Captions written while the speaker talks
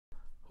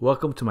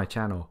Welcome to my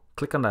channel.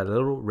 Click on that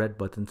little red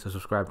button to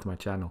subscribe to my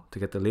channel to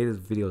get the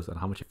latest videos on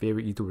how much your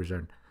favorite YouTubers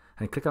earn.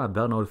 And click on the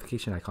bell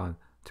notification icon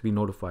to be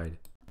notified.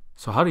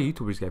 So how do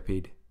YouTubers get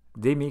paid?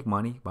 They make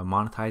money by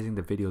monetizing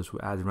the videos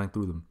with ads running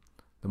through them.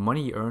 The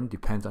money you earn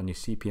depends on your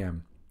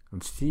CPM.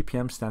 And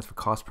CPM stands for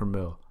cost per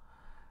mil.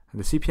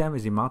 And the CPM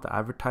is the amount that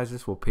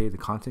advertisers will pay the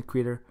content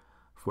creator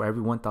for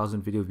every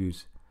 1,000 video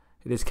views.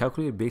 It is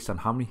calculated based on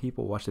how many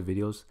people watch the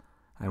videos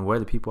and where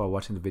the people are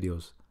watching the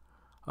videos.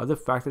 Other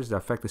factors that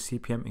affect the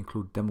CPM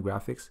include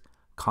demographics,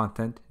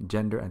 content,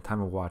 gender, and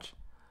time of watch.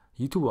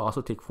 YouTube will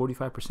also take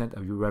 45%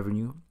 of your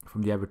revenue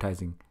from the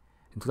advertising.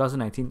 In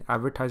 2019,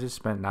 advertisers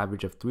spent an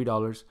average of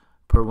 $3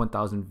 per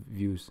 1,000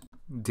 views.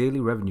 Daily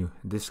revenue,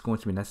 this is going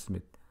to be an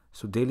estimate.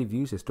 So daily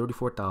views is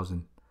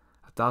 34,000.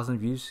 1,000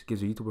 views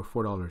gives a YouTuber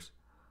 $4.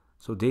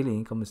 So daily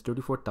income is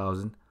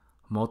 34,000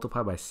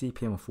 multiplied by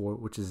CPM of 4,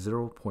 which is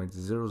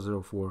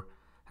 0.004,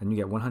 and you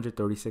get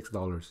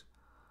 $136.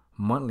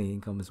 Monthly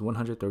income is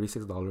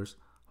 $136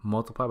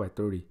 multiplied by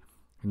 30,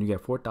 and you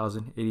get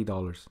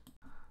 $4,080.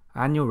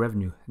 Annual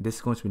revenue, this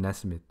is going to be an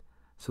estimate.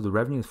 So the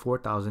revenue is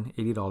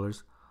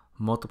 $4,080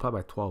 multiplied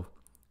by 12,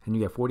 and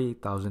you get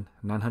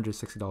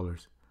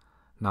 $48,960.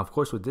 Now, of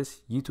course, with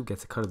this, YouTube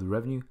gets a cut of the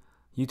revenue.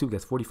 YouTube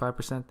gets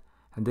 45%,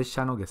 and this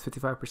channel gets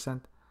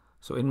 55%.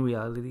 So in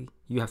reality,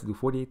 you have to do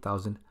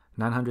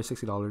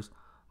 $48,960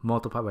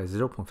 multiplied by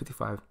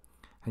 0.55,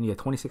 and you get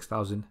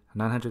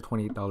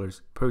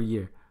 $26,928 per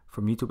year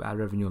from YouTube ad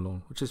revenue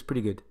alone, which is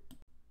pretty good.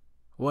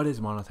 What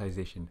is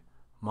monetization?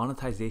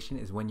 Monetization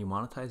is when you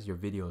monetize your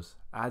videos,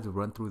 ads will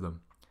run through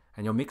them,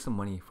 and you'll make some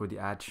money for the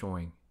ad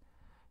showing.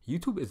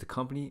 YouTube is a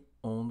company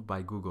owned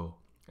by Google,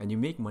 and you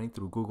make money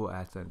through Google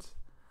AdSense.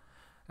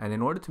 And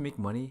in order to make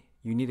money,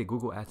 you need a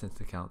Google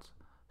AdSense account.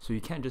 So you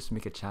can't just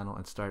make a channel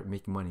and start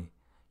making money.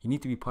 You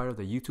need to be part of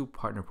the YouTube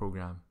Partner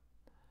Program.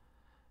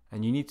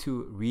 And you need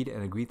to read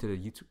and agree to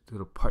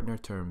the partner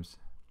terms.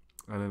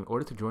 And in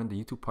order to join the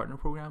YouTube Partner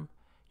Program,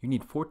 you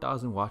need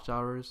 4,000 watch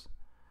hours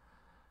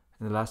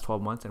in the last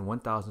 12 months and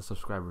 1,000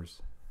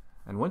 subscribers.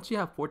 And once you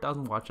have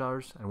 4,000 watch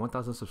hours and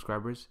 1,000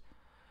 subscribers,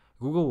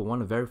 Google will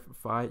want to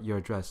verify your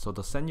address. So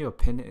they'll send you a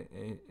pin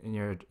in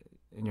your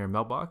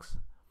mailbox,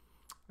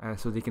 and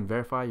so they can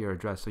verify your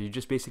address. So you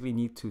just basically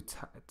need to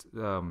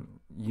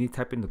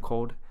type in the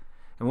code.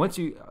 And once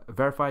you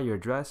verify your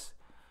address,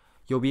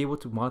 you'll be able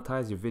to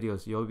monetize your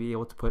videos. You'll be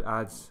able to put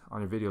ads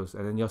on your videos,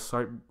 and then you'll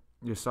start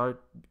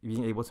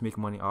being able to make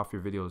money off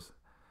your videos.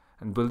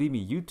 And believe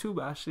me,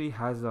 YouTube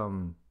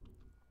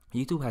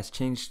has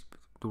changed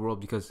the world,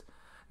 because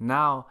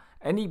now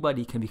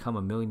anybody can become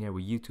a millionaire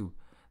with YouTube.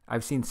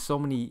 I've seen so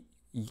many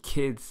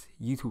kids,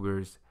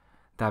 YouTubers,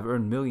 that have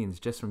earned millions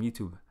just from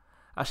YouTube.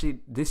 Actually,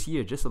 this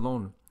year, just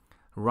alone,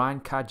 Ryan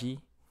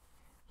Kaji,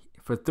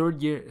 for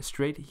third year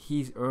straight,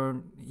 he's the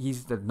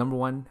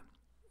 #1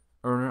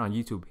 earner on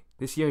YouTube.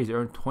 This year, he's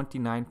earned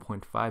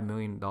 $29.5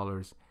 million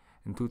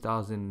in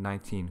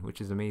 2019, which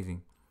is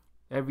amazing.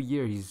 Every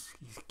year, he's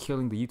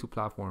killing the YouTube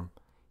platform.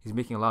 He's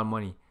making a lot of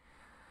money.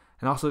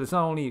 And also, it's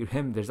not only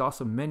him. There's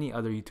also many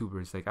other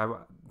YouTubers. Like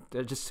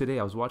just today,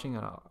 I was watching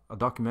a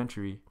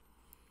documentary,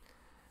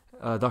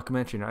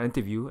 an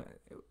interview.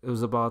 It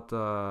was about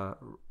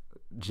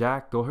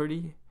Jack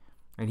Doherty,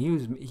 and he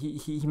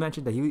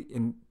mentioned that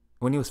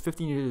when he was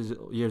 15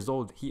 years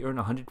old, he earned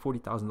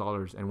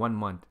 $140,000 in 1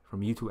 month from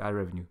YouTube ad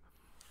revenue.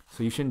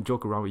 So you shouldn't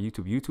joke around with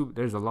YouTube. YouTube,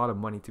 there's a lot of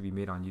money to be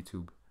made on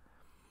YouTube.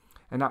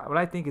 And what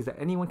I think is that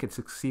anyone can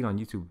succeed on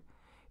YouTube.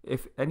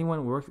 If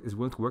anyone is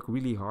willing to work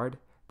really hard,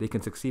 they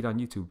can succeed on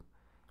YouTube.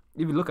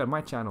 If you look at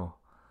my channel,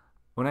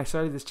 when I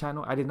started this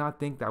channel, I did not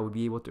think that I would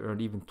be able to earn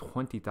even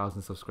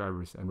 20,000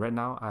 subscribers. And right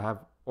now, I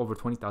have over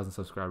 20,000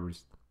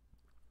 subscribers.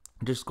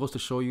 It just goes to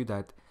show you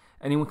that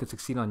anyone can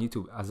succeed on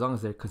YouTube. As long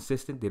as they're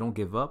consistent, they don't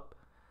give up,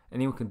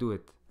 anyone can do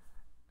it.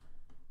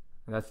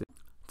 And that's it.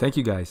 Thank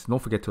you guys.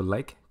 Don't forget to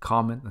like,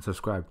 comment, and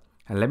subscribe.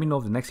 And let me know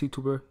of the next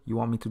YouTuber you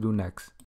want me to do next.